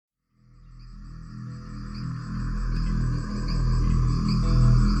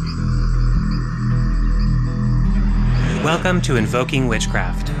Welcome to Invoking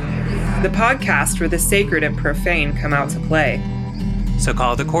Witchcraft, the podcast where the sacred and profane come out to play. So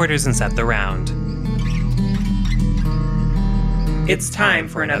call the quarters and set the round. It's time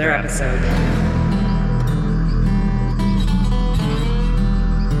for another episode.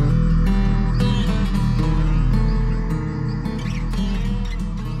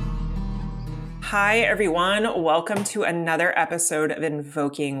 Hi, everyone. Welcome to another episode of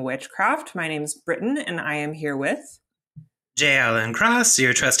Invoking Witchcraft. My name's Britton, and I am here with... J. Allen Cross,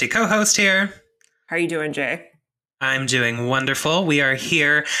 your trusty co-host here. How are you doing, Jay? I'm doing wonderful. We are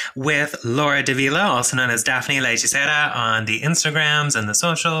here with Laura Davila, also known as Daphne La Hechicera, on the Instagrams and the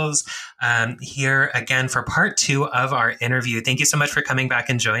socials. Here again for part 2 of our interview. Thank you so much for coming back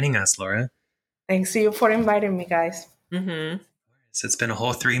and joining us, Laura. Thanks to you for inviting me, guys. Mm-hmm. So it's been a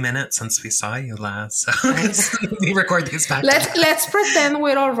whole 3 minutes since we saw you last. So we record these back. Let's pretend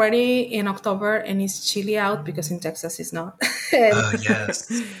we're already in October and it's chilly out because in Texas it's not. Oh, yes.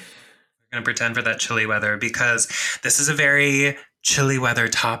 We're going to pretend for that chilly weather because this is a very chilly weather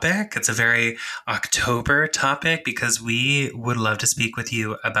topic. It's a very October topic because we would love to speak with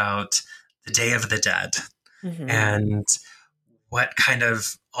you about the Day of the Dead and what kind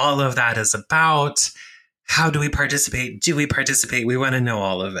of all of that is about. How do we participate? Do we participate? We want to know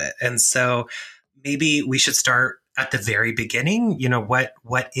all of it. And so maybe we should start at the very beginning. You know, what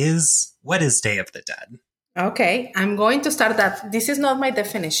is Day of the Dead? Okay, I'm going to start that. This is not my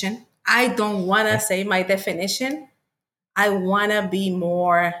definition. I don't want to say my definition. I want to be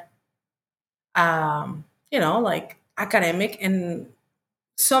more, like academic and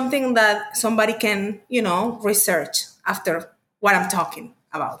something that somebody can, research after what I'm talking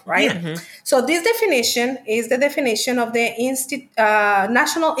about, right? Yeah. Mm-hmm. So this definition is the definition of the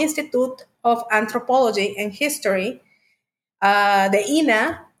National Institute of Anthropology and History, the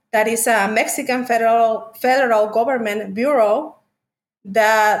INAH, that is a Mexican federal government bureau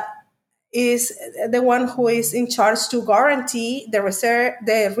that is the one who is in charge to guarantee the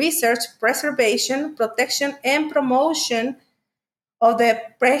research, preservation, protection, and promotion of the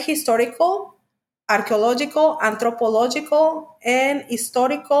prehistorical, archaeological, anthropological, and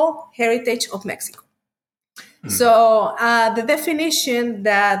historical heritage of Mexico. Mm-hmm. So the definition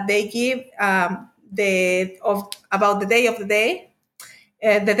that they give about the Day of the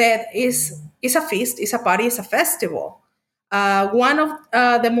Dead is a feast, is a party, is a festival. One of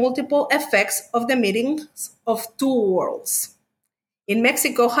the multiple effects of the meetings of two worlds. In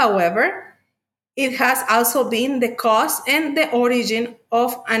Mexico, however, it has also been the cause and the origin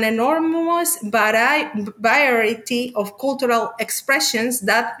of an enormous variety of cultural expressions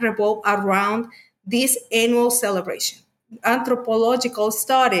that revolve around this annual celebration. Anthropological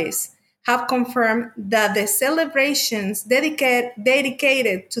studies have confirmed that the celebrations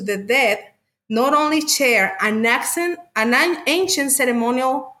dedicated to the dead not only share an ancient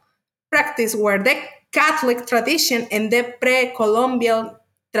ceremonial practice where the Catholic tradition and the pre-Columbian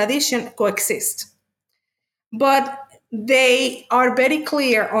tradition coexist, but they are very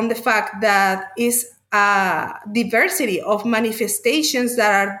clear on the fact that is a diversity of manifestations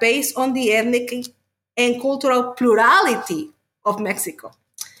that are based on the ethnic and cultural plurality of Mexico.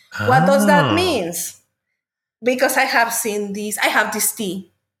 Oh. What does that mean? Because I have seen this, I have this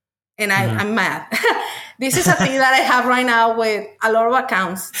tea, and I'm mad. This is a tea that I have right now with a lot of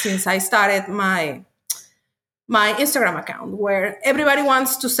accounts since I started my Instagram account, where everybody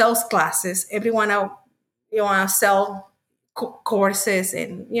wants to sell classes, everyone you want to sell courses,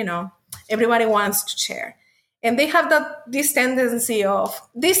 and everybody wants to share, and they have this tendency of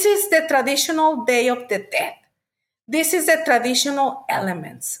this is the traditional Day of the Dead, this is the traditional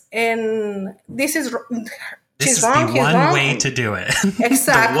elements, and this is the one way to do it.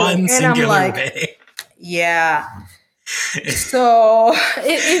 Exactly. The one singular way. Yeah. So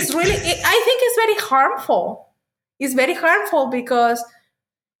it's really, I think it's very harmful. It's very harmful because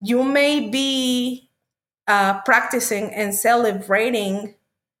you may be practicing and celebrating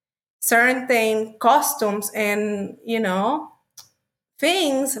certain customs and,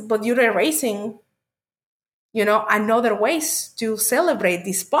 things, but you're erasing, another ways to celebrate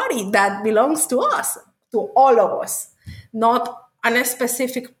this party that belongs to us, to all of us, not on a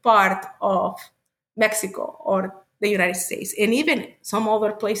specific part of Mexico or the United States, and even some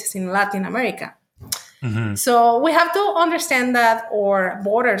other places in Latin America. Mm-hmm. So we have to understand that our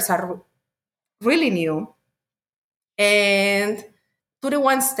borders are really new, and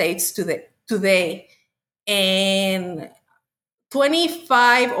 31 states today, and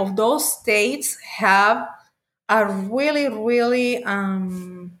 25 of those states have a really, really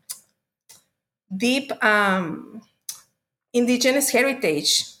deep indigenous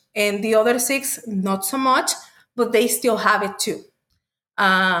heritage, and the other 6 not so much. but they still have it too.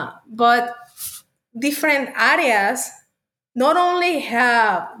 But different areas not only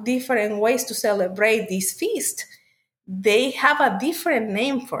have different ways to celebrate this feast, they have a different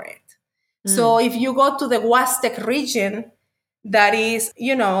name for it. So if you go to the Huastec region, that is,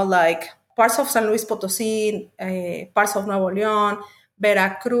 like parts of San Luis Potosí, parts of Nuevo León,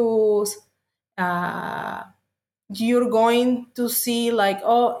 Veracruz, you're going to see like,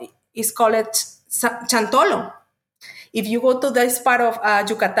 it's called Chantolo. If you go to this part of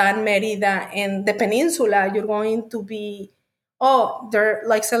Yucatan, Merida, and the peninsula, you're going to be, they're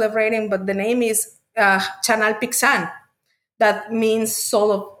like celebrating, but the name is Chanal Pixan. That means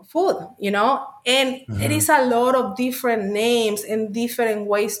soul of food, and it is a lot of different names and different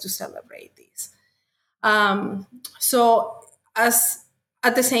ways to celebrate this. So as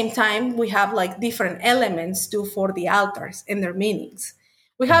at the same time, we have like different elements too for the altars and their meanings.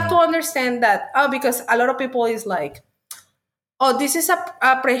 We have to understand that, because a lot of people is like, this is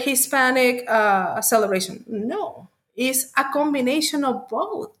a pre-Hispanic celebration. No, it's a combination of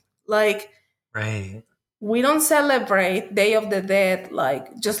both. Like, right. We don't celebrate Day of the Dead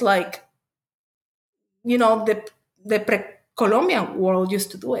just like the pre-Columbian world used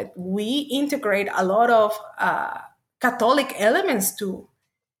to do it. We integrate a lot of Catholic elements to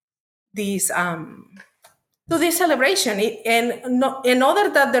this celebration, and other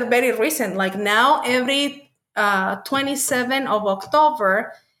that they're very recent. Like now, every 27th of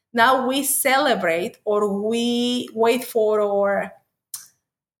October, now we celebrate or we wait for our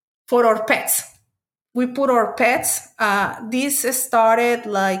pets. We put our pets. This started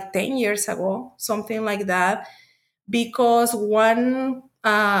like 10 years ago, something like that, because one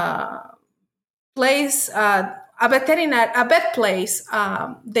place, a vet place,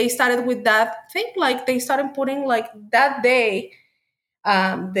 they started with that thing. Like they started putting like that day,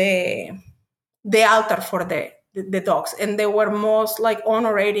 the altar for the dogs, and they were most like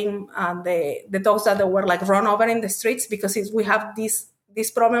honoring the dogs that they were like run over in the streets, because we have this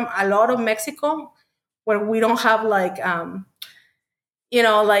problem a lot of Mexico, where we don't have like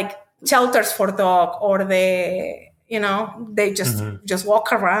like shelters for dog, or they just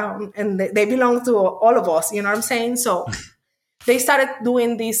walk around, and they belong to all of us, you know what I'm saying? So they started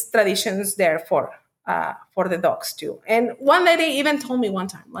doing these traditions there for the dogs too. And one lady even told me one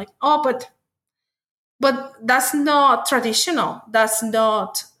time, like, but that's not traditional. That's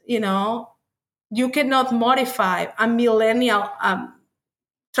not, you cannot modify a millennial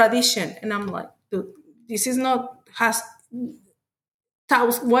tradition. And I'm like, dude, this is not, has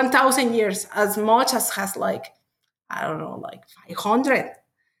 1,000 years as much as has like, I don't know, like 500,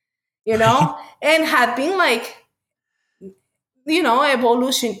 and had been like,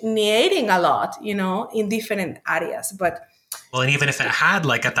 evolutionating a lot, in different areas. But well, and even if it had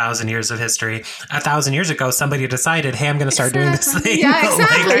like 1,000 years of history, 1,000 years ago, somebody decided, hey, I'm going to start doing this thing. Yeah,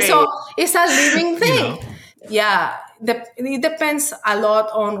 exactly. So it's a living thing. Yeah. It depends a lot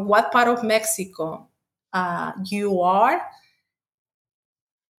on what part of Mexico you are,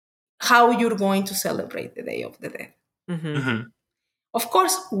 how you're going to celebrate the Day of the Dead. Mm-hmm. Mm-hmm. Of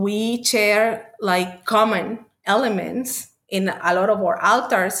course, we share like common elements in a lot of our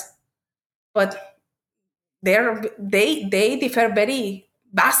altars, but they differ very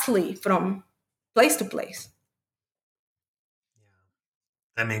vastly from place to place.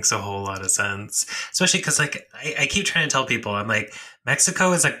 That makes a whole lot of sense, especially because like I keep trying to tell people, I'm like,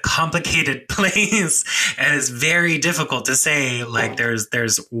 Mexico is a complicated place, and it's very difficult to say like there's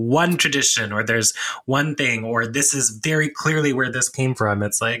one tradition, or there's one thing, or this is very clearly where this came from.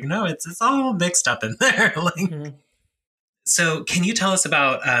 It's like, no, it's all mixed up in there. So can you tell us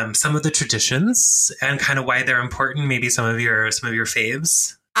about some of the traditions and kind of why they're important? Maybe some of your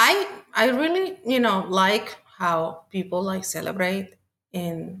faves. I really like how people like celebrate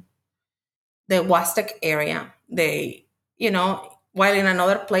in the Huastec area. They, while in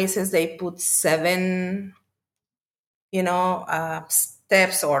other places they put 7,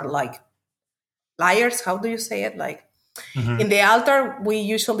 steps, or like layers. How do you say it? Like in the altar, we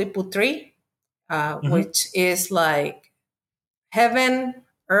usually put 3, which is like heaven,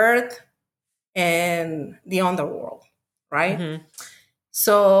 earth, and the underworld, right? Mm-hmm.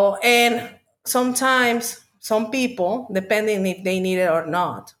 So, and sometimes some people, depending if they need it or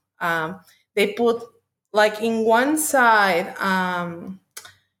not, they put like in one side an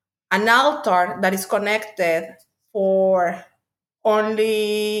altar that is connected for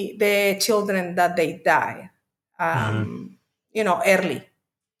only the children that they die, early.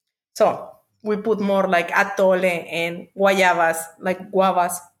 So we put more like atole and guayabas, like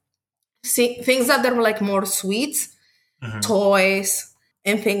guavas, things that are like more sweets, toys,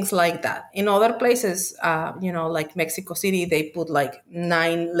 and things like that. In other places, like Mexico City, they put like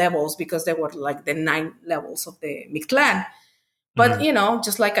 9 levels because they were like the 9 levels of the Mictlan. But,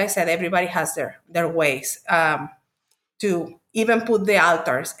 just like I said, everybody has their ways to even put the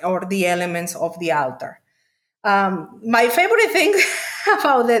altars or the elements of the altar. My favorite thing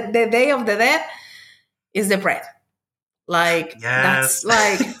about the Day of the Dead is the bread. Like, yes. That's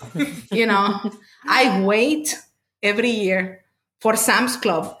like, I wait every year for Sam's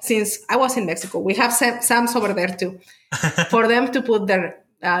Club. Since I was in Mexico, we have Sam's over there too, for them to put their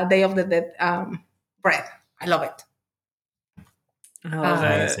Day of the Dead bread. I love it. I love it.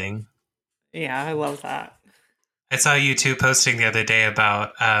 Amazing. Yeah, I love that. I saw you two posting the other day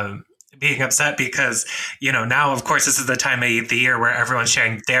about being upset because, now, of course, this is the time of the year where everyone's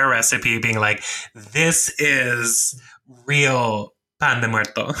sharing their recipe, being like, this is real pan de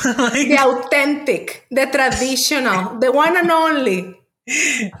muerto. Like, the authentic, the traditional, the one and only.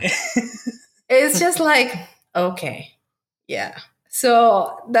 It's just like, okay, yeah.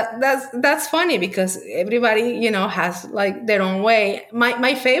 So that's funny because everybody, has like their own way.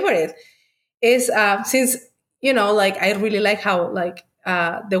 My favorite is since, like I really like how like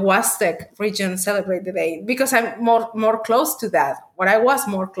the Huastec region celebrate the day because I'm more close to that. When I was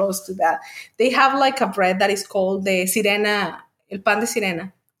more close to that, they have like a bread that is called the sirena, el pan de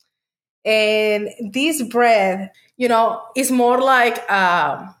sirena. And this bread, is more like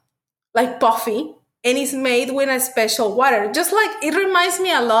puffy, and it's made with a special water. Just like it reminds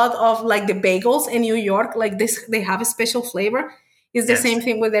me a lot of like the bagels in New York. Like this, they have a special flavor. It's the same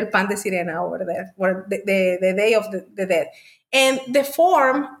thing with el pan de sirena over there, or the Day of the Dead. And the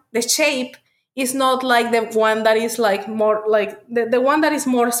form, the shape, is not like the one that is like more like the one that is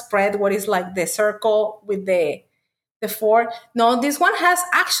more spread, where it's like the circle with the 4. No, this one has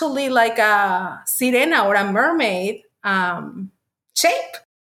actually like a sirena or a mermaid shape.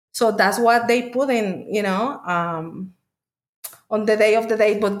 So that's what they put in, on the Day of the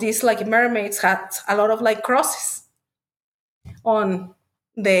Dead. But these like mermaids had a lot of like crosses on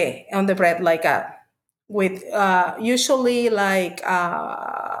the bread, like with usually like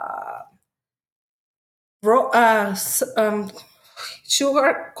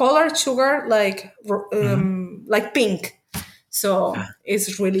colored sugar, like pink. So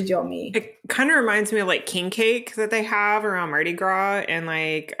it's really yummy. It kind of reminds me of like king cake that they have around Mardi Gras in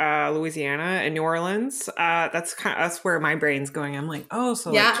like Louisiana and New Orleans. That's where my brain's going. I'm like, oh,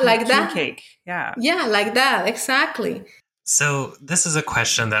 so like that king cake. Yeah, like that, exactly. So this is a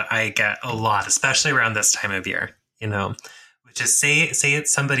question that I get a lot, especially around this time of year. Which is say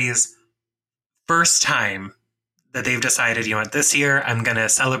it's somebody's first time that they've decided, this year I'm going to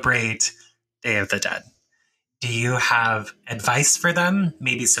celebrate Day of the Dead. Do you have advice for them?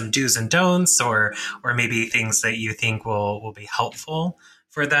 Maybe some do's and don'ts, or maybe things that you think will be helpful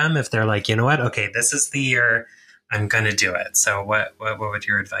for them if they're like, okay, this is the year I'm going to do it. So what would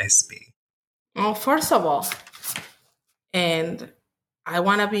your advice be? Well, first of all, and I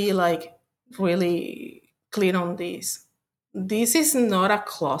want to be like really clear on this. This is not a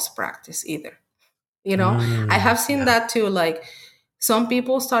close practice either. I have seen that too. Like some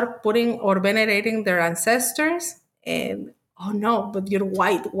people start putting or venerating their ancestors, and oh no, but you're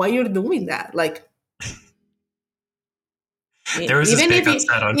white. Why you're doing that? Like there was this big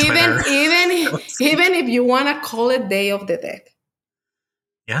upset on Twitter. Even if you want to call it Day of the Dead,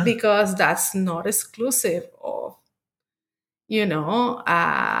 yeah, because that's not exclusive of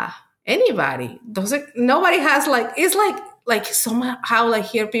anybody. Nobody has like, it's like somehow like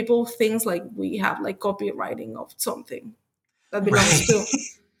here people thinks like we have like copywriting of something that belongs to.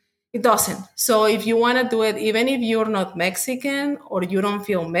 It doesn't. So if you want to do it, even if you're not Mexican or you don't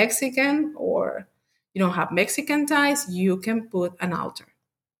feel Mexican or you don't have Mexican ties, you can put an altar.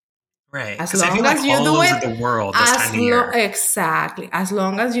 Right. As long as you do it, the world this time of year. Exactly. As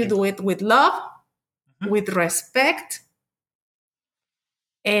long as you do it with love, with respect,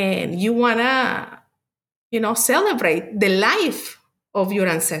 and you want to, celebrate the life of your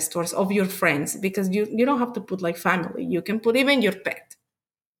ancestors, of your friends, because you don't have to put like family. You can put even your pet.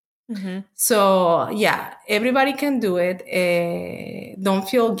 Mm-hmm. So, yeah, everybody can do it. Don't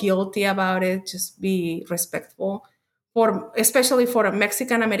feel guilty about it. Just be respectful. Especially for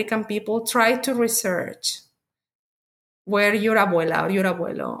Mexican American people, try to research where your abuela or your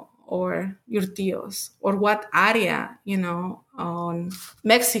abuelo or your tios or what area, on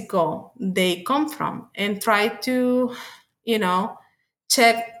Mexico they come from, and try to,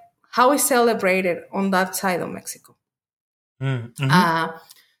 check how it's celebrated on that side of Mexico. Mm-hmm.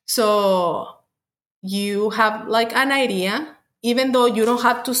 So you have like an idea, even though you don't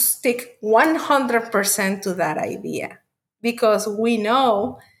have to stick 100% to that idea. because we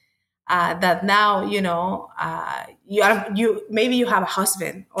know that now, you maybe you have a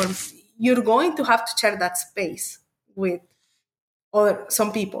husband, or you're going to have to share that space with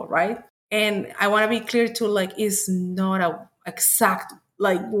some people, right? And I want to be clear too, like, it's not a exact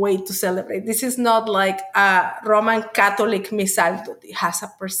like way to celebrate. This is not like a Roman Catholic missal that it has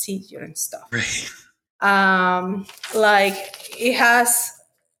a procedure and stuff. Right. Like it has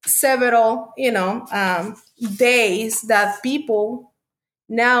several, days that people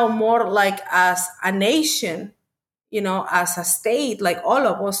now, more like as a nation, as a state, like all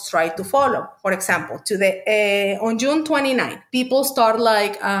of us try to follow. For example, today, on June 29, people start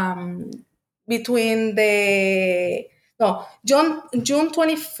like June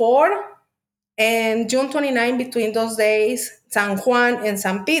 24 and June 29, between those days, San Juan and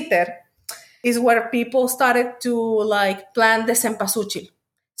San Peter, is where people started to like plan the Cempasúchil.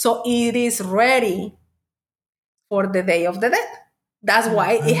 So it is ready for the Day of the Dead. That's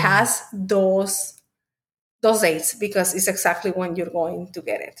why it has those dates, because it's exactly when you're going to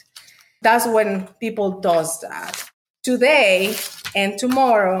get it. That's when people does that. Today and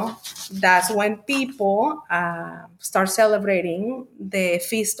tomorrow, that's when people start celebrating the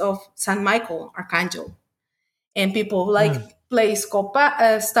feast of San Michael Archangel. And people like place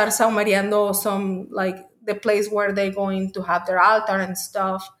copa, start saumeriando some, like the place where they're going to have their altar and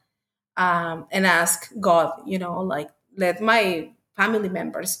stuff, and ask God, like, let my family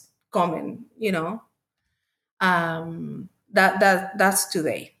members come in, that's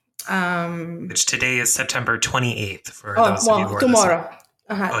today. Which today is September 28th for those of you who are tomorrow.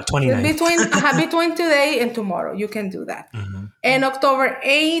 Oh, 29th. Between today and tomorrow, you can do that. And October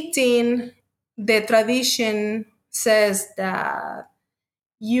 18, the tradition says that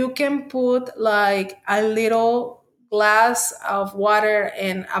you can put like a little glass of water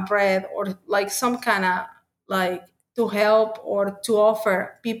and a bread, or like some kind of like to help or to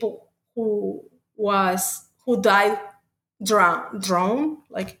offer people who died drowned,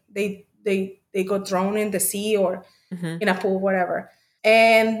 like they got drowned in the sea or in a pool, whatever.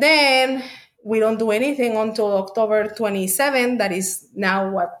 And then we don't do anything until October 27. That is now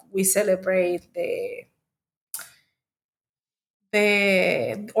what we celebrate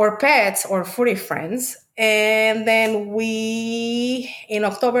or pets or furry friends. And then in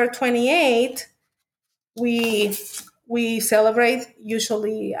October 28, we celebrate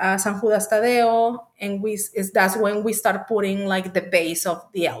usually San Judas Tadeo, and that's when we start putting like the base of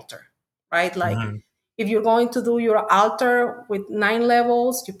the altar, right? Like if you're going to do your altar with 9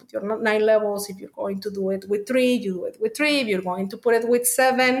 levels, you put your 9 levels. If you're going to do it with 3, you do it with 3. If you're going to put it with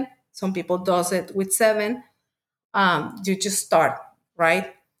 7, some people does it with 7. You just start,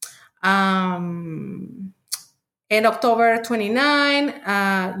 right? In October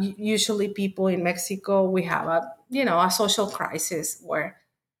 29, usually people in Mexico, we have a social crisis where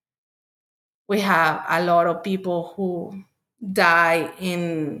we have a lot of people who die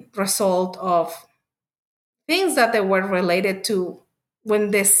in result of things that they were related to when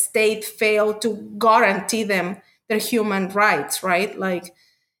the state failed to guarantee them their human rights, right? Like,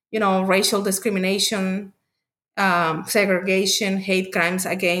 racial discrimination, segregation, hate crimes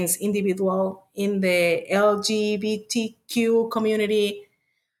against individual in the LGBTQ community.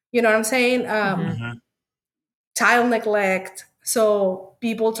 You know what I'm saying? Child neglect. So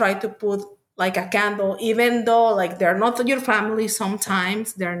people try to put like a candle, even though like they're not your family.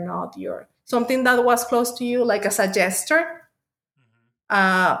 Sometimes they're not something that was close to you, like as a gesture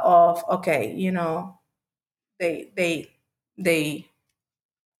of, okay, they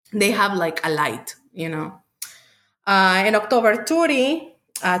have like a light, In October 30th,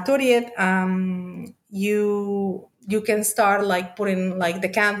 you can start like putting like the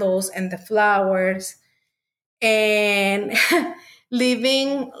candles and the flowers and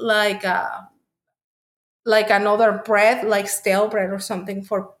leaving like another bread, like stale bread or something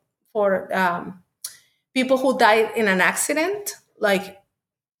for people who died in an accident. Like,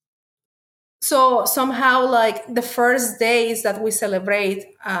 so somehow like the first days that we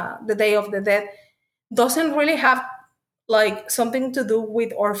celebrate the Day of the Dead doesn't really have like something to do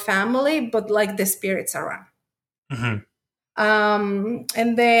with our family, but like the spirits around.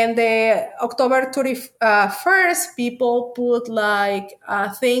 And then the October 31st, people put like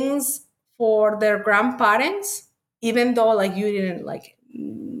things for their grandparents, even though like you didn't like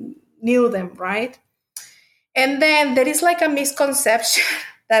knew them, right? And then there is like a misconception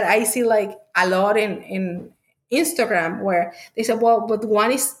that I see like a lot in Instagram, where they say, well, but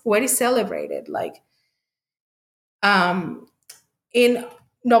what is celebrated? Like, in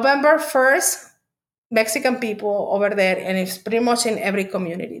November 1st, Mexican people over there, and it's pretty much in every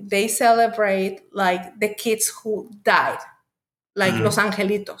community, they celebrate like the kids who died, like Los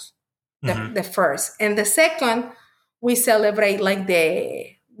Angelitos, the first. And the second, we celebrate like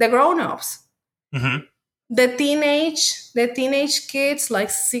the grown-ups. The teenage kids, like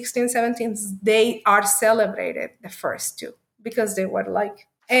 16, 17, they are celebrated the first two because they were like.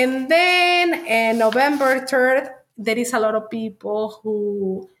 And then on November 3rd, there is a lot of people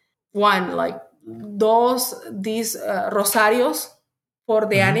who want like these rosarios for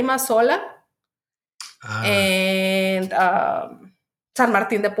the Anima Sola and San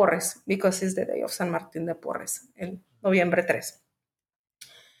Martín de Porres, because it's the day of San Martín de Porres, el Noviembre 3.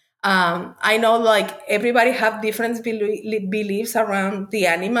 I know like everybody have different beliefs around the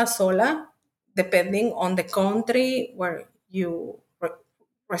Anima Sola, depending on the country where you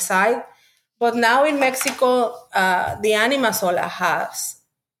reside. But now in Mexico, the Anima Sola has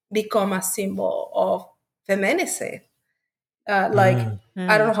become a symbol of feminicide. I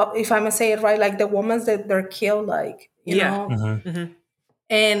don't know if I'm gonna say it right, like the women that they're killed, like, you know.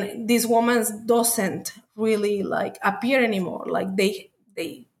 And these women doesn't really like appear anymore. Like they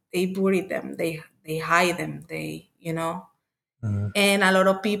bury them, they hide them, they, you know. And a lot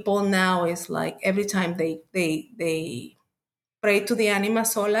of people now is like every time they pray to the Anima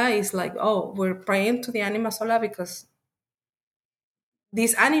Sola, is like, oh, we're praying to the Anima Sola because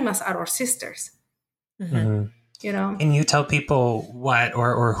these animas are our sisters. You know. Can you tell people what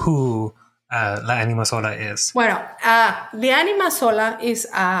or who La Anima Sola is? Bueno, the Anima Sola is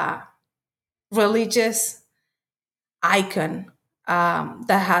a religious icon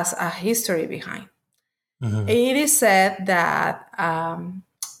that has a history behind. It is said that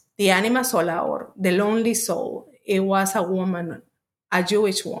the Anima Sola, or the lonely soul, it was a woman, a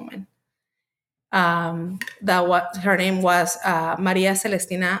Jewish woman. Her name was Maria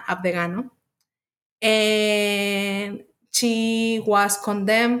Celestina Abdegano. And she was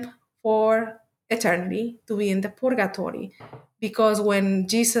condemned for eternity to be in the purgatory, because when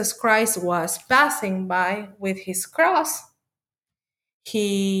Jesus Christ was passing by with his cross,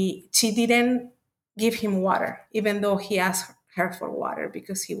 she didn't give him water, even though he asked her for water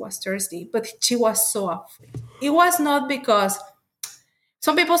because he was thirsty. But she was so afraid. It was not because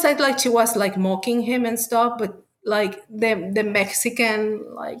some people said like she was like mocking him and stuff, but like the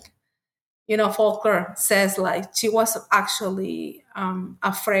Mexican, like, you know, folklore says like she was actually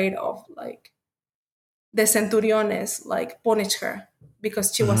afraid of like the centuriones like punish her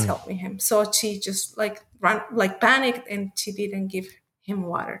because she was helping him. So she just like panicked, and she didn't give him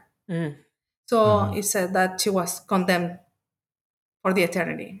water. So it said that she was condemned for the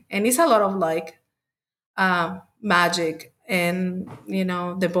eternity. And it's a lot of like magic and, you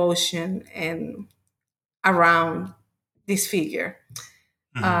know, devotion and around this figure.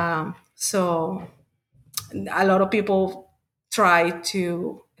 So a lot of people try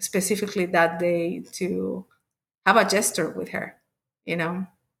to, specifically that day, to have a gesture with her, you know.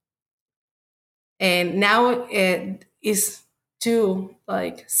 And now it is too,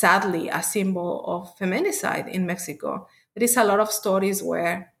 like, sadly, a symbol of feminicide in Mexico. There is a lot of stories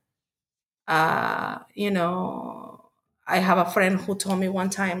where, you know, I have a friend who told me one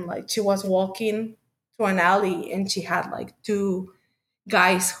time, like, she was walking through an alley and she had like two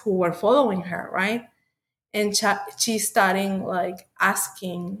guys who were following her, right? And she starting like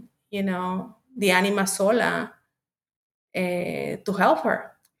asking, you know, the Anima Sola to help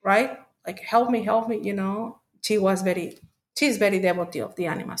her, right? Like, help me, you know. She's very devotee of the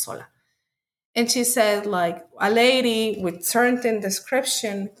Anima Sola. And she said, like, a lady with certain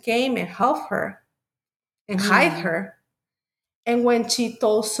description came and helped her and hide her. And when she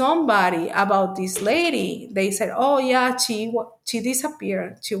told somebody about this lady, they said, oh yeah, she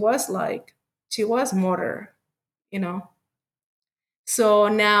disappeared. She was murdered, you know. So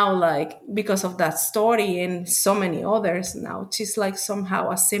now, like, because of that story and so many others, now she's like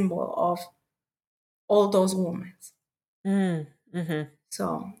somehow a symbol of all those women.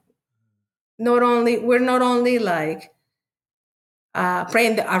 So we're not only like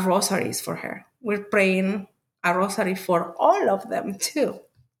praying our rosaries for her, we're praying a rosary for all of them too.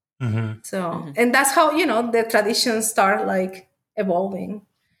 So, and that's how, you know, the traditions start like evolving.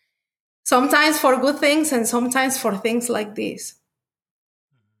 Sometimes for good things and sometimes for things like this.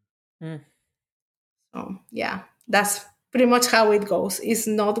 So yeah, that's pretty much how it goes. It's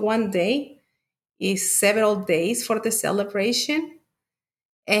not one day, it's several days for the celebration.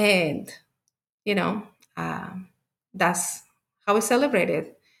 And, you know, that's how we celebrate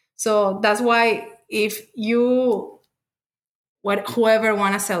it. So that's why if whoever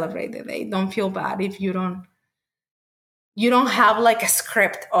want to celebrate the day, don't feel bad if you don't have like a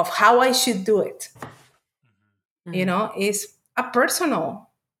script of how I should do it. is a personal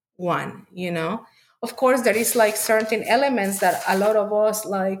one, Of course, there is like certain elements that a lot of us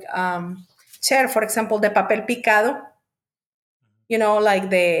like share. For example, the papel picado,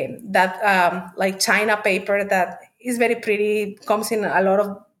 like like China paper that is very pretty, comes in a lot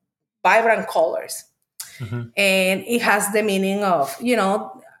of vibrant colors. And it has the meaning of,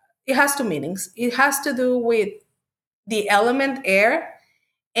 it has two meanings. It has to do with the element air,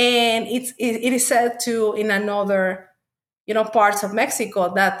 and it is said to, in another, parts of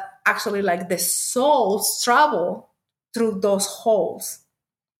Mexico, that actually like the souls travel through those holes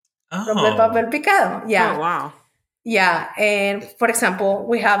from the papel picado. Yeah. Oh, wow. Yeah. And for example,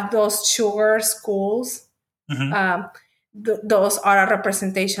 we have those sugar skulls. Those are a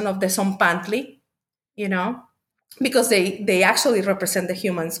representation of the Zompantli, because they actually represent the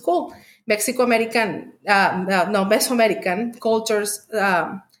human skull. Mesoamerican cultures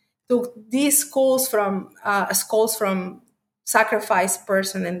took these skulls from sacrificed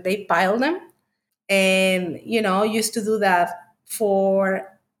person, and they piled them, and used to do that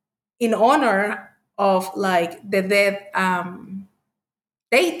in honor of like the dead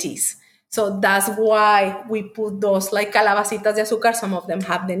deities. So that's why we put those like calabacitas de azúcar. Some of them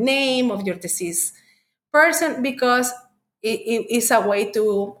have the name of your deceased person, because it is a way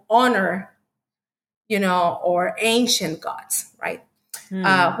to honor, or ancient gods, right?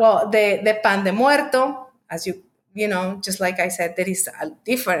 Well, the pan de muerto, as you just like I said, there is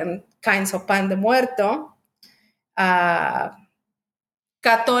different kinds of pan de muerto.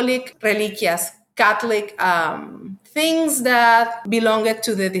 Catholic reliquias, Catholic things that belonged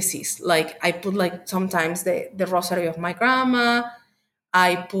to the deceased. Like I put like sometimes the rosary of my grandma.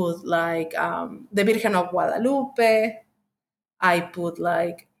 I put like the Virgen of Guadalupe. I put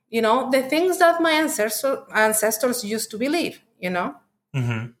like, the things that my ancestors used to believe, What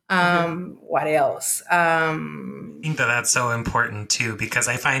else? I think that's so important too, because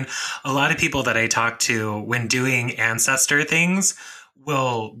I find a lot of people that I talk to when doing ancestor things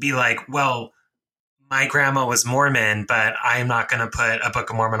will be like, well, my grandma was Mormon, but I'm not going to put a Book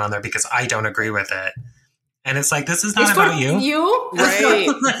of Mormon on there because I don't agree with it. And it's like, this is not about you. Right.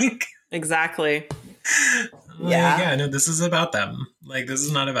 Like, exactly. Yeah. No, this is about them. Like, this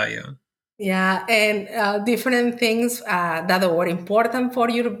is not about you. Yeah. And different things that were important for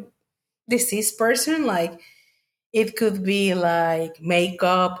your deceased person, like it could be like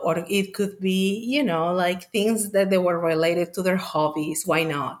makeup, or it could be, like things that they were related to their hobbies. Why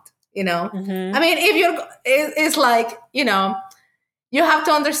not? I mean, if it's like, you have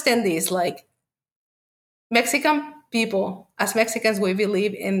to understand this, like Mexican people, as Mexicans, we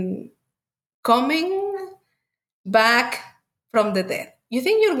believe in coming back from the dead. You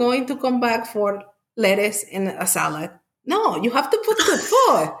think you're going to come back for lettuce in a salad? No, you have to put good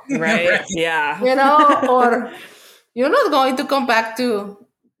food. Right. Yeah. Or you're not going to come back to,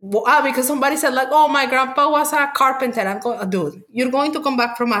 because somebody said like, oh, my grandpa was a carpenter. I'm going, dude, you're going to come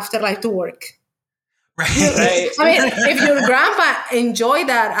back from afterlife to work. Right. I mean, if your grandpa enjoyed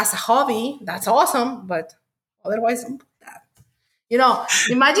that as a hobby, that's awesome. But otherwise, don't put that.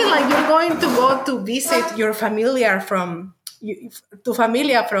 Imagine like you're going to go to visit your familia from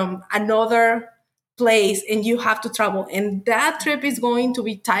another place, and you have to travel, and that trip is going to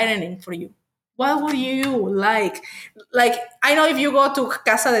be tiring for you. What would you like? Like, I know if you go to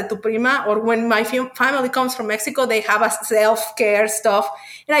Casa de tu Prima, or when my family comes from Mexico, they have a self-care stuff.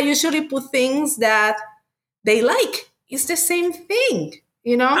 And I usually put things that they like. It's the same thing,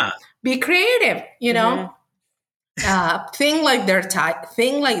 Be creative, Think like they're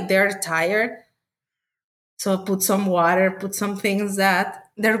tired. So put some water, put some things that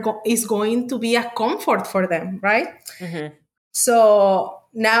is going to be a comfort for them, right? Mm-hmm. So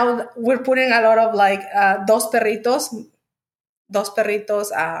now we're putting a lot of like dos perritos.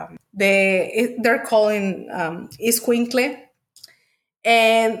 They're calling escuincle.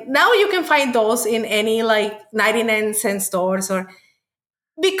 And now you can find those in any like 99-cent stores, or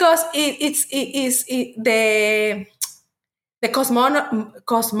because the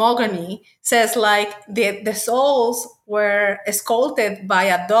cosmogony says like the souls were escorted by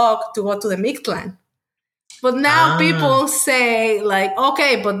a dog to go to the Mictlan. But now people say like,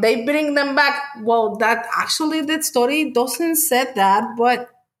 okay, but they bring them back. Well, that story doesn't say that, but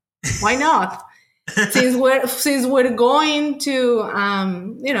why not? since we're going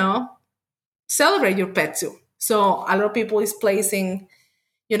to, celebrate your pet too. So a lot of people is placing,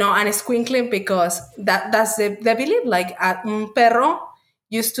 an escuincle, because that's the belief. Like un perro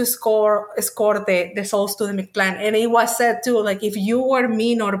used to escort the souls to the Mictlan. And it was said too, like if you were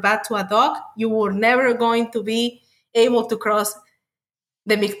mean or bad to a dog, you were never going to be able to cross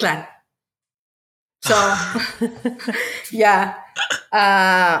the Mictlan. So, yeah,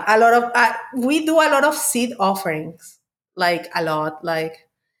 we do a lot of seed offerings, like a lot,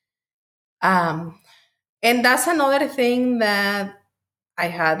 and that's another thing that I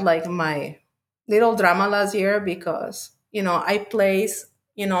had like my little drama last year because, I place,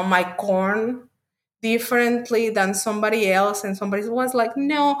 my corn differently than somebody else, and somebody was like,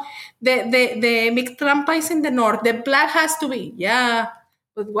 no, the Mictlampa is in the north, the black has to be. Yeah,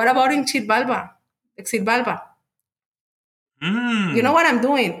 but what about in Xilbalba? You know what I'm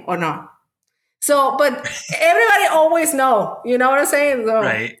doing or not? So, but everybody always know, you know what I'm saying? So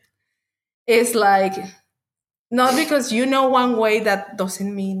right. It's like, not because you know one way, that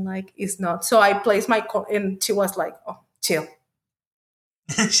doesn't mean like it's not. So I placed my and she was like, oh, chill.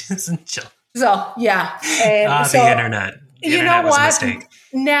 She doesn't chill. So, yeah. And the internet. The internet was a mistake.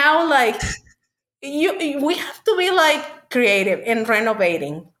 Now, like, we have to be like creative and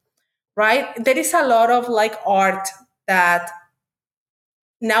renovating, right? There is a lot of like art that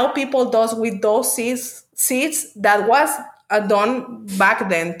now people does with those seeds that was done back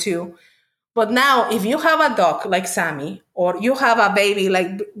then too. But now, if you have a dog like Sammy, or you have a baby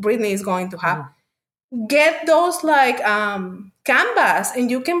like Brittany is going to have, get those like canvas,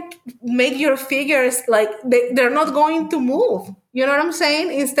 and you can make your figures like they're not going to move. You know what I'm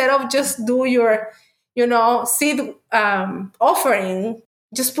saying? Instead of just do your, seed offering,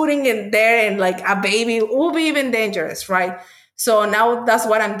 just putting it there, and like a baby will be even dangerous, right? So now that's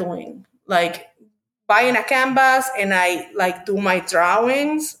what I'm doing, like buying a canvas, and I like do my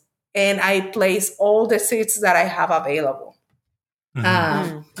drawings, and I place all the seeds that I have available.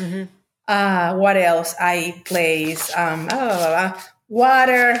 What else? I place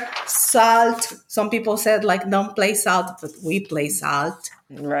water, salt. Some people said like don't play salt, but we play salt.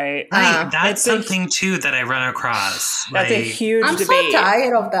 Right. That's something too that I run across. That's a huge I'm debate. so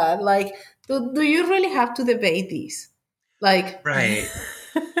tired of that. Like, do you really have to debate these? Like, right.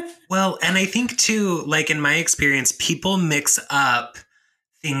 Well, and I think too, like in my experience, people mix up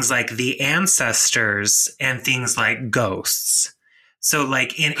things like the ancestors and things like ghosts. So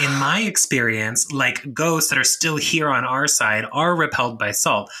like in my experience, like ghosts that are still here on our side are repelled by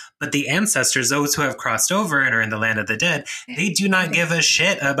salt. But the ancestors, those who have crossed over and are in the land of the dead, they do not give a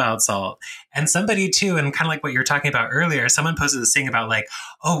shit about salt. And somebody too, and kind of like what you were talking about earlier, someone posted this thing about like,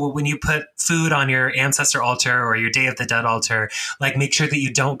 oh, well, when you put food on your ancestor altar or your Day of the Dead altar, like make sure that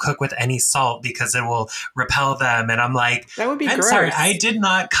you don't cook with any salt because it will repel them. And I'm like, that would be I'm gross. sorry, I did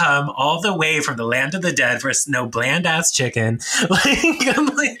not come all the way from the land of the dead for no bland ass chicken. Like, I'm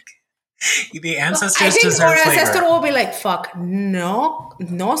like, the ancestors I think deserve our flavor. ancestor will be like, fuck, no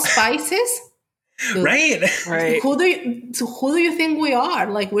spices. Dude, right. Who do you think we are?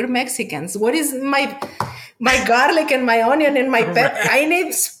 Like, we're Mexicans. What is my garlic and my onion and my pepper? Right.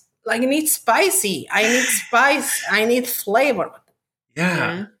 I need spicy. I need spice. I need flavor.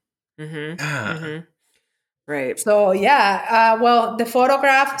 Yeah. Right. So yeah. Well, the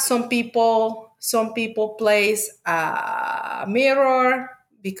photograph. Some people place a mirror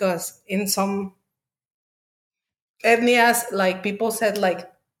because in some etnias, like people said,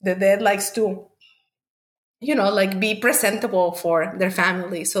 like the dead likes to, like be presentable for their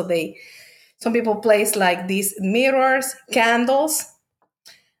family. So some people place like these mirrors, candles,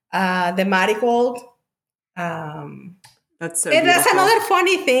 the marigold. That's so and beautiful. That's another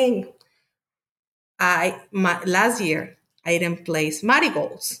funny thing. Last year, I didn't place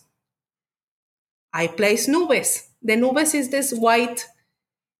marigolds. I placed nubes. The nubes is this white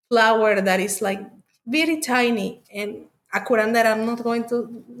flower that is like very tiny, and a curandera, I'm not going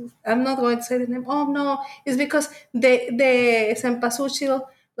to say the name. Oh no, it's because the cempasúchil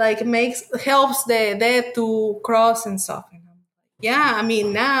like helps the dead to cross and stuff. Yeah, I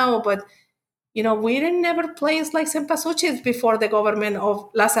mean now, but we didn't never place like cempasúchil before the government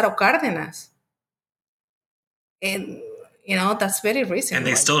of Lázaro Cárdenas, and that's very recent. And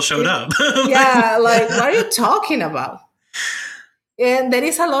they still showed up. Yeah, like what are you talking about? And there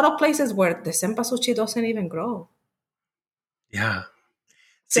is a lot of places where the cempasúchil doesn't even grow. Yeah.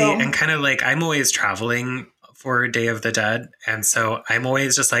 See, and kind of like I'm always traveling for Day of the Dead. And so I'm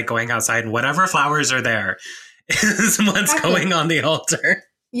always just like going outside and whatever flowers are there is what's going on the altar.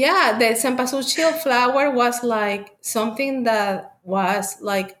 Yeah, the cempasúchil flower was like something that was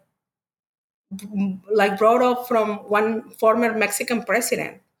like brought up from one former Mexican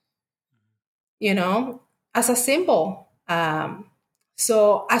president, as a symbol.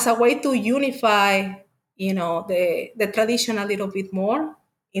 So as a way to unify, the tradition a little bit more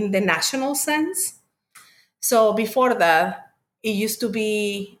in the national sense. So before that, it used to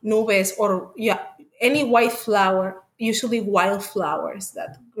be nubes or any white flower, usually wildflowers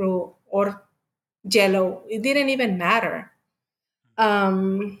that grew, or yellow. It didn't even matter.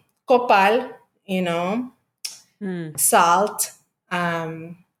 Copal, salt.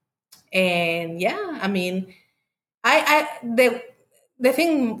 And yeah, I mean, the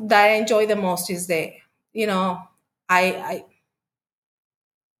thing that I enjoy the most is I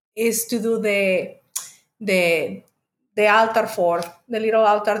is to do the altar for the little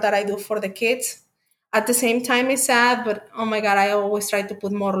altar that I do for the kids. At the same time, it's sad, but oh my God, I always try to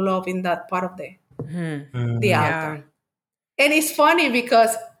put more love in that part of the altar. Yeah. And it's funny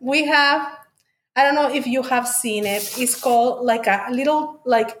because we have, I don't know if you have seen it. It's called like a little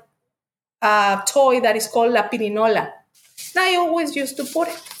toy that is called la pirinola. And I always used to put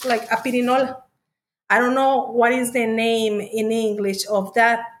it like a pirinola. I don't know what is the name in English of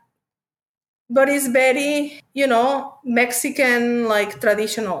that, but it's very, Mexican, like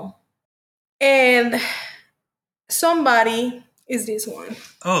traditional. And somebody is this one.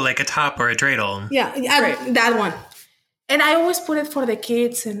 Oh, like a top or a dreidel. Yeah, that one. And I always put it for the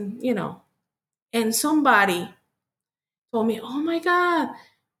kids and, and somebody told me, oh my God,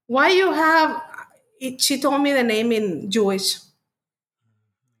 why you have, she told me the name in Jewish.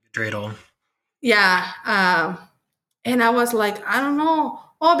 Dreidel. Yeah. And I was like, I don't know.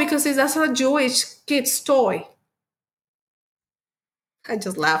 Oh, because that's a Jewish kid's toy. I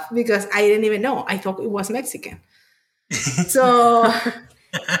just laughed because I didn't even know. I thought it was Mexican. So,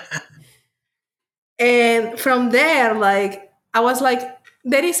 and from there, I was like,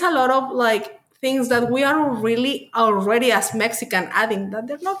 there is a lot of things that we are really already as Mexican adding that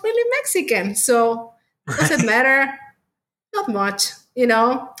they're not really Mexican. So, does it matter? Not much,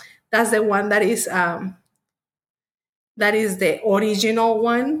 That's the one that is the original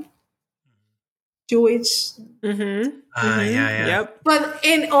one. Jewish. Yeah. Yep. But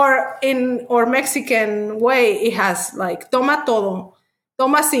in our Mexican way, it has toma todo,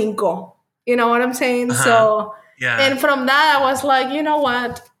 toma cinco. You know what I'm saying? So, and from that, I was like, you know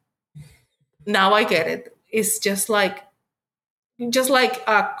what? Now I get it. It's just like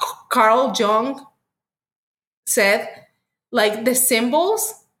Carl Jung said, the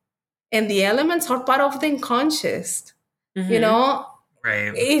symbols and the elements are part of the unconscious.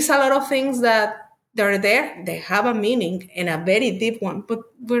 Right. It's a lot of things that they're there. They have a meaning and a very deep one, but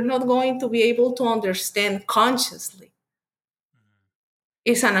we're not going to be able to understand consciously.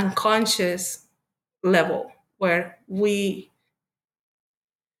 It's an unconscious level where we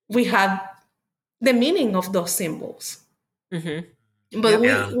have the meaning of those symbols. But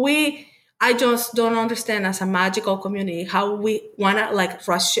I just don't understand as a magical community how we want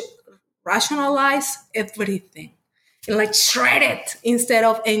to rationalize everything and shred it instead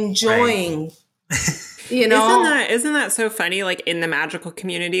of enjoying. Right. Isn't that so funny? In the magical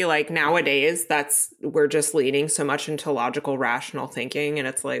community, nowadays, we're just leaning so much into logical, rational thinking, and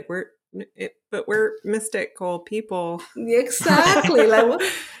it's but we're mystical people. Exactly.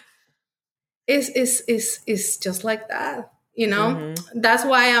 It's just like that. That's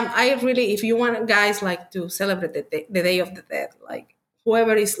why I really, if you want guys to celebrate the Day of the Dead,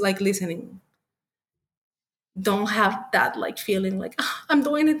 whoever is listening, don't have that feeling I'm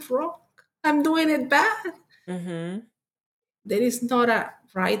doing it wrong, I'm doing it bad. There is not a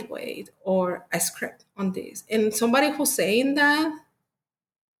right way or a script on this, and somebody who's saying that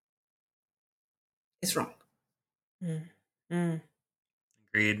is wrong.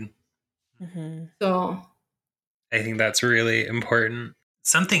 Agreed. So I think that's really important.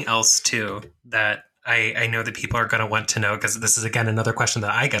 Something else too that I know that people are going to want to know, because this is again another question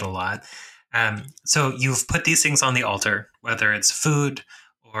that I get a lot. So you've put these things on the altar, whether it's food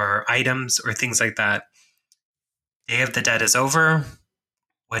or items or things like that. Day of the Dead is over.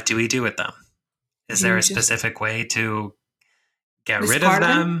 What do we do with them? Is there a specific way to get rid of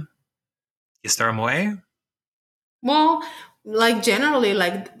them? You throw them away? Well, generally,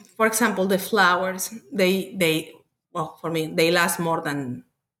 for example, the flowers, for me, they last more than,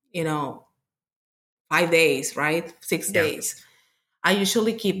 5 days, right? 6 days. I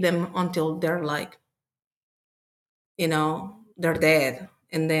usually keep them until they're they're dead.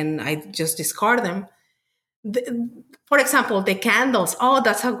 And then I just discard them. For example, the candles. Oh,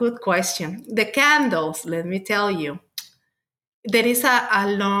 that's a good question. The candles, let me tell you, there is a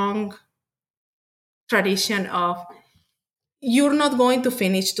long tradition of you're not going to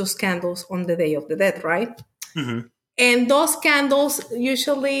finish those candles on the Day of the Dead, right? And those candles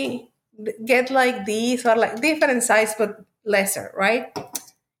usually get these or different size, but lesser, right?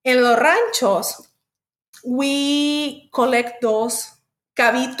 In los ranchos, we collect those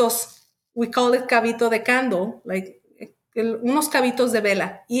cabitos. We call it cabito de candle, unos cabitos de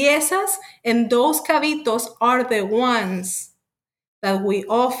vela. Y those cabitos are the ones that we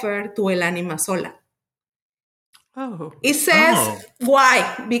offer to El Anima Sola. Oh. It says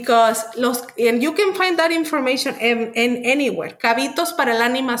why, because and you can find that information in anywhere. Cabitos para el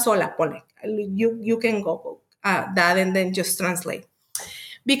Anima Sola, pone. You can Google that and then just translate.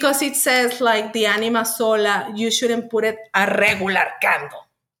 Because it says like the Anima Sola, you shouldn't put it a regular candle.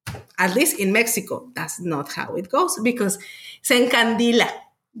 At least in Mexico, that's not how it goes, because se encandila.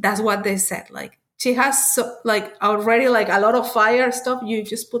 That's what they said. Like she has already like a lot of fire stuff. You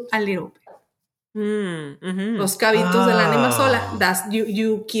just put a little bit. Los cabitos del Anima Sola. That's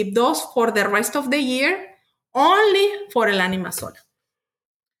you keep those for the rest of the year, only for el Anima Sola.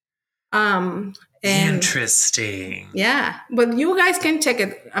 Interesting. Yeah, but you guys can check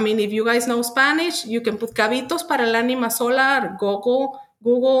it. I mean, if you guys know Spanish, you can put cabitos para el Anima Sola, Google,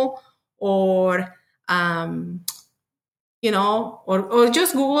 or or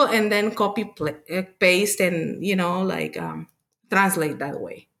just Google and then copy paste and translate that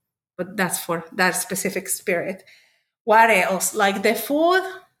way. But that's for that specific spirit. What else? Like the food,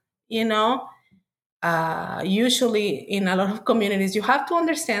 usually in a lot of communities, you have to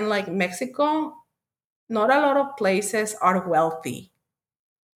understand, like Mexico, not a lot of places are wealthy.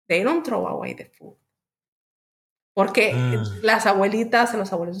 They don't throw away the food. Porque las abuelitas, los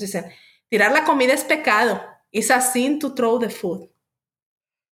abuelos dicen, tirar la comida es pecado. It's a sin to throw the food.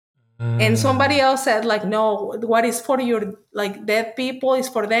 And somebody else said, like, no, what is for your, like, dead people is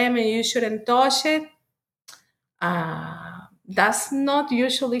for them and you shouldn't touch it. That's not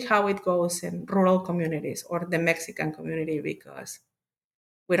usually how it goes in rural communities or the Mexican community, because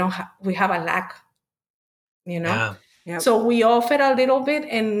we have a lack, Yeah. Yep. So we offer a little bit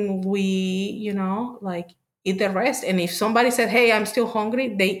and we, eat the rest. And if somebody said, hey, I'm still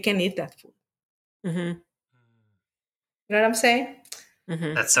hungry, they can eat that food. Mm-hmm. You know what I'm saying?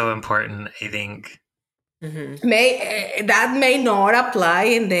 Mm-hmm. That's so important, I think. Mm-hmm. That may not apply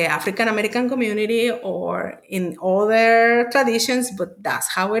in the African American community or in other traditions, but that's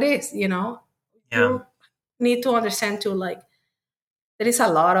how it is, Yeah. You need to understand too, like, there is a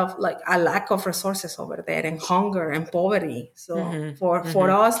lot of, like, a lack of resources over there, and hunger and poverty. So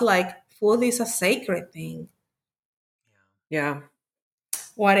for us, like, food is a sacred thing. Yeah.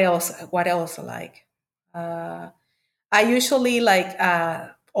 What else? Like, I usually like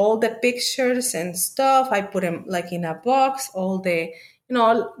all the pictures and stuff. I put them like in a box. All the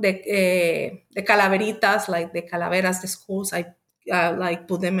the calaveritas, like the calaveras, the schools. I like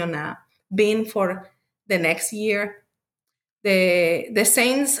put them in a bin for the next year. The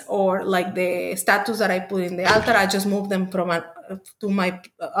saints, or like the statues that I put in the altar, I just move them to my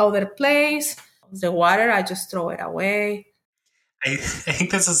other place. The water, I just throw it away. I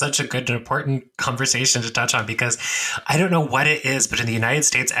think this is such a good and important conversation to touch on, because I don't know what it is, but in the United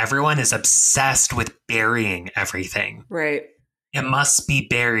States, everyone is obsessed with burying everything. Right. It must be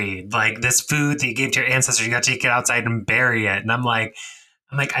buried. Like, this food that you gave to your ancestors, you got to take it outside and bury it. And I'm like,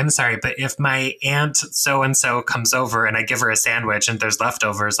 I'm sorry, but if my aunt so-and-so comes over and I give her a sandwich and there's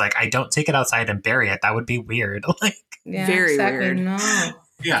leftovers, like, I don't take it outside and bury it. That would be weird. Like, yeah, very exactly. weird. No.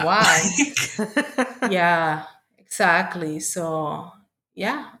 Yeah. Why? Yeah, exactly. So,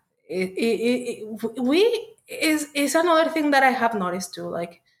 yeah, it's another thing that I have noticed too,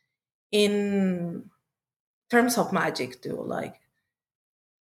 like in terms of magic too, like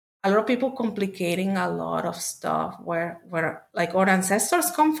a lot of people complicating a lot of stuff where like our ancestors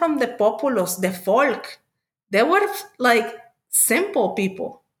come from the populace, the folk. They were like simple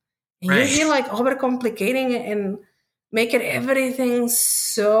people. And right. you like overcomplicating it and making everything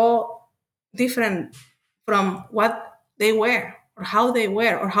so different from what they were or how they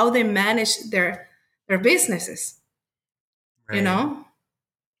were or how they managed their businesses. Right.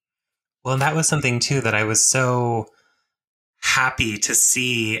 Well, and that was something too that I was so happy to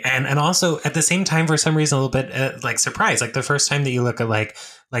see, and also at the same time, for some reason, a little bit like surprised. Like the first time that you look at like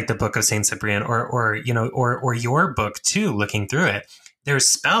the book of Saint Cyprian, or your book too, looking through it, there's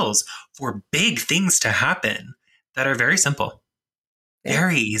spells for big things to happen that are very simple,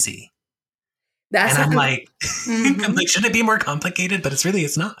 very easy. And I'm like, I'm like, should it be more complicated? But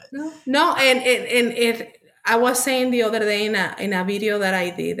it's not. No, and I was saying the other day in a video that I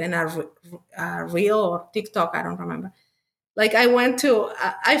did in a reel or TikTok, I don't remember. Like I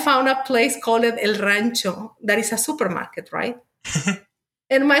found a place called El Rancho that is a supermarket, right?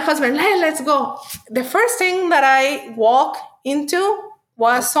 And my husband, hey, let's go. The first thing that I walked into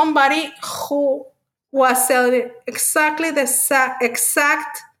was somebody who was selling exactly the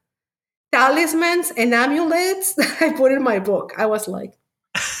exact talismans and amulets that I put in my book. I was like,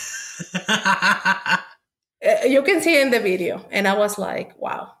 you can see in the video. And I was like,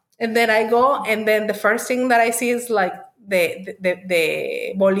 wow. And then I go, and then the first thing that I see is like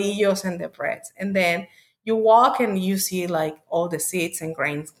the bolillos and the breads. And then you walk and you see like all the seeds and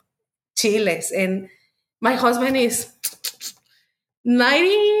grains, chiles. And my husband is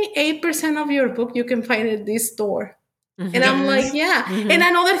 98% of your book you can find at this store. Mm-hmm. And I'm like, yeah. Mm-hmm. And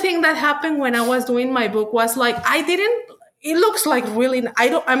another thing that happened when I was doing my book was like, it looks like really,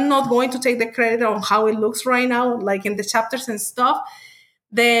 I'm not going to take the credit on how it looks right now, like in the chapters and stuff.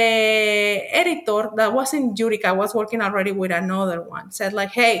 The editor that was in Zurich, I was working already with another one, said like,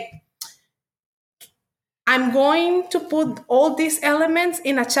 hey, I'm going to put all these elements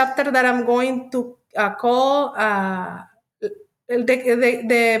in a chapter that I'm going to call the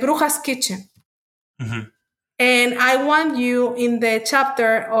Bruja's Kitchen. Mm-hmm. And I want you in the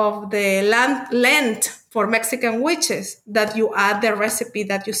chapter of the Lent for Mexican witches that you add the recipe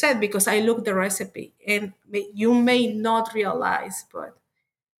that you said, because I looked the recipe and you may not realize, but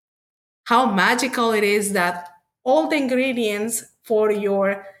how magical it is that all the ingredients for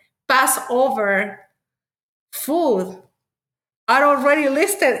your Passover food are already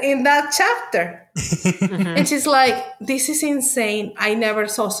listed in that chapter. Mm-hmm. And she's like, this is insane. I never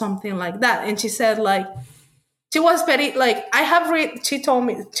saw something like that. And she said like, she was very like, she told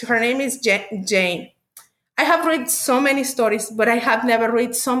me, her name is Jane. I have read so many stories, but I have never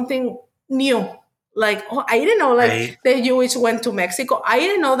read something new. Like, oh, I didn't know like right. The Jewish went to Mexico. I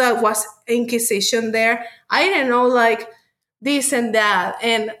didn't know that was Inquisition there. I didn't know like this and that.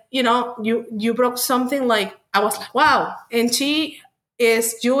 And, you brought something like, I was like, wow. And she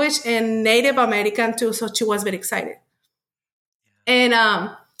is Jewish and Native American too. So she was very excited. And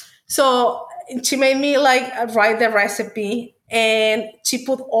so she made me like write the recipe, and she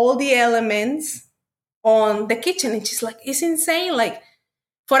put all the elements on the kitchen. And she's like, it's insane. Like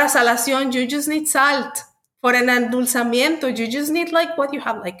for a salación, you just need salt. For an endulzamiento, you just need like what you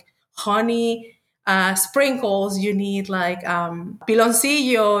have, like honey, sprinkles. You need like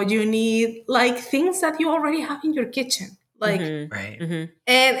piloncillo. You need like things that you already have in your kitchen. Like, mm-hmm. Right. Mm-hmm.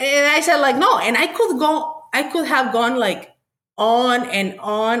 And I said like, no. And I could have gone like on and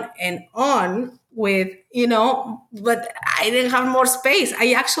on and on with, but I didn't have more space.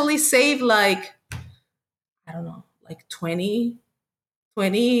 I actually saved like, I don't know, like 20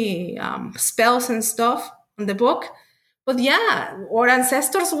 spells and stuff on the book. But yeah, our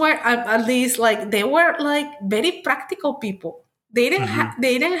ancestors were at least like, they were like very practical people. They didn't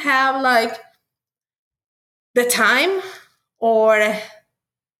have like the time or,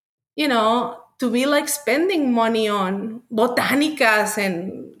 to be like spending money on botanicas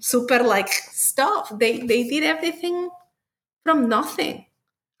and super like stuff. They did everything from nothing.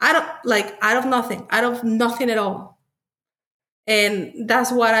 Out of nothing at all. And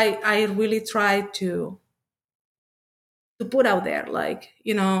that's what I really try to put out there. Like,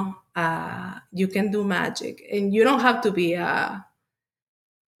 you can do magic, and you don't have to be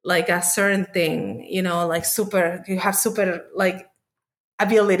like a certain thing, like super, you have super like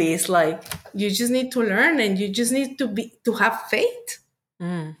abilities. Like you just need to learn, and you just need to have faith,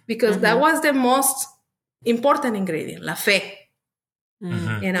 because that was the most important ingredient, la fe.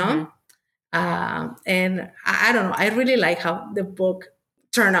 Mm-hmm. And I don't know, I really like how the book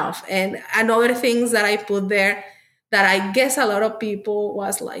turned off. And another things that I put there that I guess a lot of people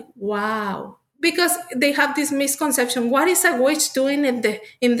was like, wow, because they have this misconception, what is a witch doing in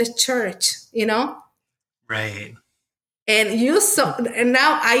the church, Right. And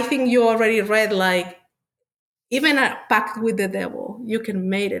now I think you already read like even a pact with the devil, you can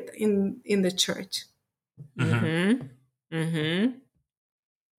make it in the church. Mm-hmm. Mm-hmm.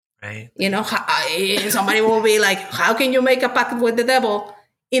 Right. Somebody will be like, how can you make a pact with the devil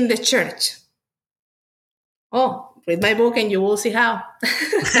in the church? Oh, read my book and you will see how.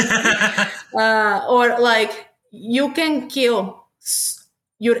 Or like, you can kill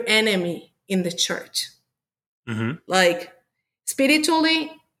your enemy in the church. Mm-hmm. Like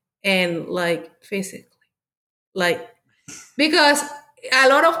spiritually and like physically. Like, because a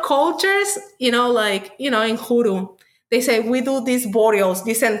lot of cultures, in Hoodoo, they say we do these burials,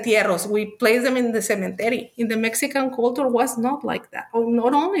 these entierros, we place them in the cemetery. In the Mexican culture was not like that, or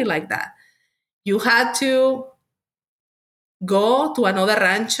not only like that. You had to go to another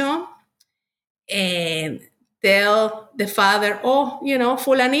rancho and tell the father,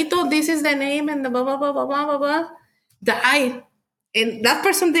 fulanito, this is the name, and the blah, blah, blah, blah, blah, blah, blah, died. And that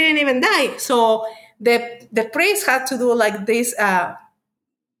person didn't even die. So the priest had to do like this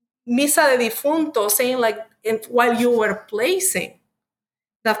misa de difunto, saying like, while you were placing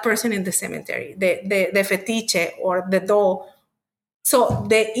that person in the cemetery, the fetiche or the doll. So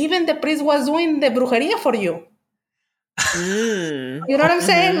even the priest was doing the brujeria for you. You know what I'm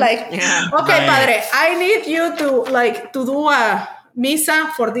saying? Like, okay, Padre, I need you to do a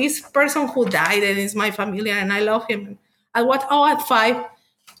misa for this person who died and is my familia and I love him. At what? Oh, at 5.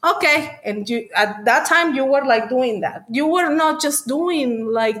 Okay. And you at that time you were like doing that. You were not just doing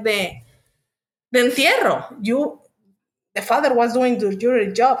like the entierro. The father was doing the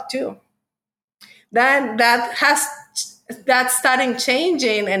jury job too. That's starting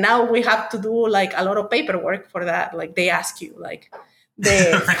changing, and now we have to do like a lot of paperwork for that. Like they ask you like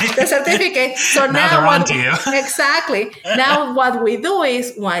the certificate. So now what exactly. Now what we do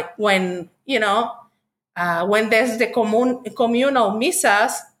is when there's the communal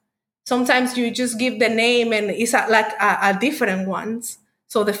misas, sometimes you just give the name and it's a different ones.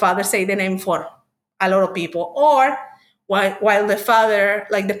 So the father say the name for a lot of people, or while the father,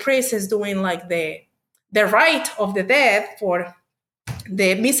 like the priest, is doing like the rite of the dead for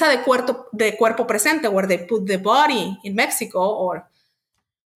the misa de cuerpo presente, where they put the body in Mexico, or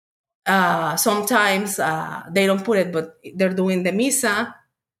sometimes they don't put it, but they're doing the misa.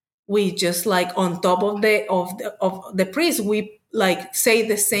 We just like on top of the priest, we like say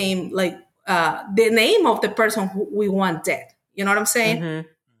the same, like the name of the person who we want dead. You know what I'm saying? Mm-hmm.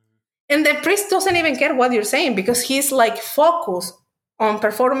 And the priest doesn't even care what you're saying because he's like focused on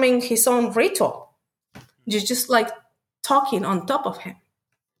performing his own ritual. You're just like talking on top of him.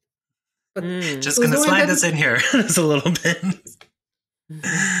 But just going to slide this in here just a little bit.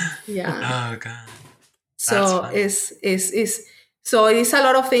 Yeah. Oh God. So so it is a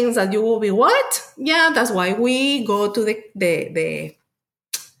lot of things that you will be what? Yeah, that's why we go to the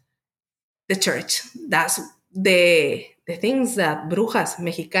church. That's the things that brujas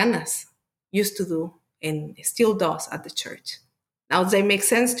mexicanas used to do and still does at the church. Now they make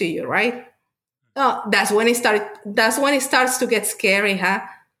sense to you, right? Oh, that's when it starts to get scary, huh?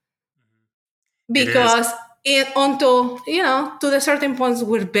 Because to the certain points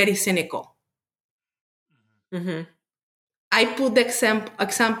we're very cynical. Mm-hmm. I put the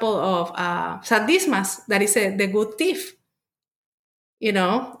example of Sadismas, that is the good thief.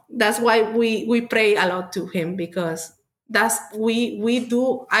 That's why we pray a lot to him, because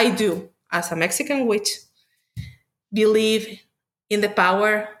I do as a Mexican witch believe in the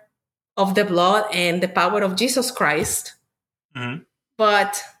power of the blood and the power of Jesus Christ. Mm-hmm.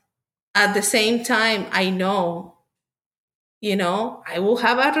 But at the same time, I know, I will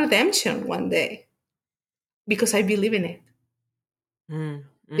have a redemption one day because I believe in it.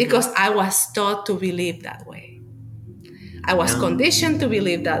 Mm-hmm. Because I was taught to believe that way. I was conditioned to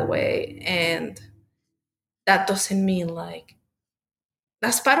believe that way. And that doesn't mean like,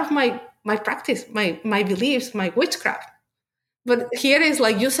 that's part of my practice, my beliefs, my witchcraft. But here is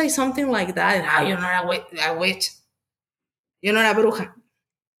like, you say something like that, and you're not a witch. You're not a bruja.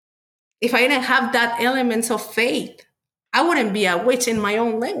 If I didn't have that elements of faith, I wouldn't be a witch in my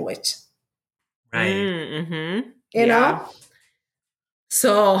own language. Right. Mm-hmm. You know?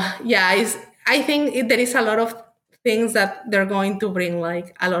 So, I think there is a lot of things that they're going to bring,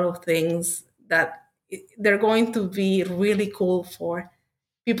 like a lot of things that they're going to be really cool for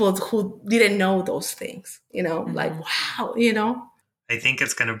people who didn't know those things, mm-hmm. like, wow, I think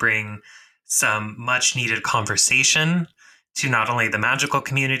it's going to bring some much needed conversation to not only the magical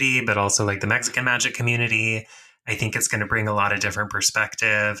community, but also like the Mexican magic community. I think it's going to bring a lot of different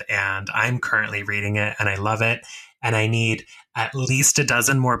perspective, and I'm currently reading it and I love it. And I need at least a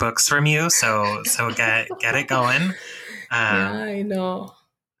dozen more books from you. So get it going. I know.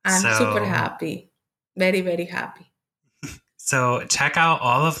 I'm super happy. Very, very happy. So check out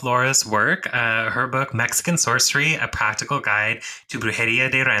all of Laura's work. Her book, Mexican Sorcery, A Practical Guide to Brujeria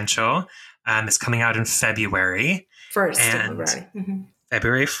de Rancho, is coming out in February.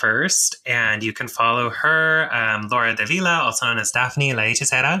 February 1st. And you can follow her, Laura Davila, also known as Daphne La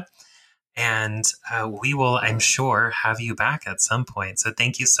Hechicera. And we will, I'm sure, have you back at some point. So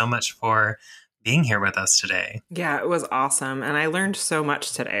thank you so much for being here with us today. Yeah, it was awesome. And I learned so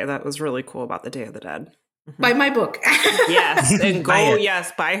much today. That was really cool about the Day of the Dead. Mm-hmm. Buy my book. Yes. And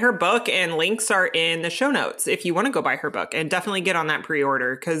buy her book. And links are in the show notes if you want to go buy her book. And definitely get on that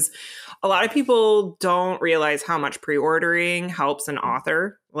pre-order, because a lot of people don't realize how much pre-ordering helps an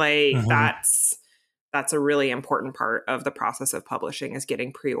author. Like mm-hmm. That's a really important part of the process of publishing, is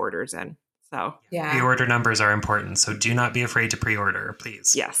getting pre-orders in. So yeah, pre-order numbers are important. So do not be afraid to pre-order,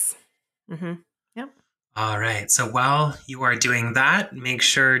 please. Yes. Mm-hmm. Yep. All right. So while you are doing that, make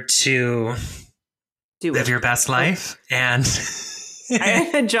sure to live your best life. And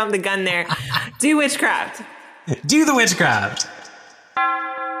I jumped the gun there. Do witchcraft. Do the witchcraft.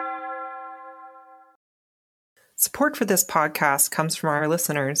 Support for this podcast comes from our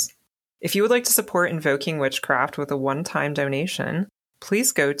listeners. If you would like to support Invoking Witchcraft with a one-time donation,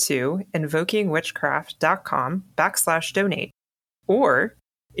 please go to invokingwitchcraft.com/donate. Or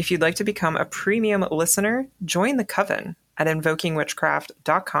if you'd like to become a premium listener, join the Coven at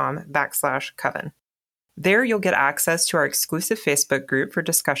invokingwitchcraft.com/coven. There you'll get access to our exclusive Facebook group for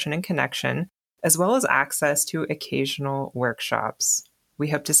discussion and connection, as well as access to occasional workshops. We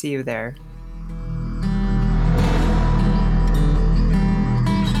hope to see you there.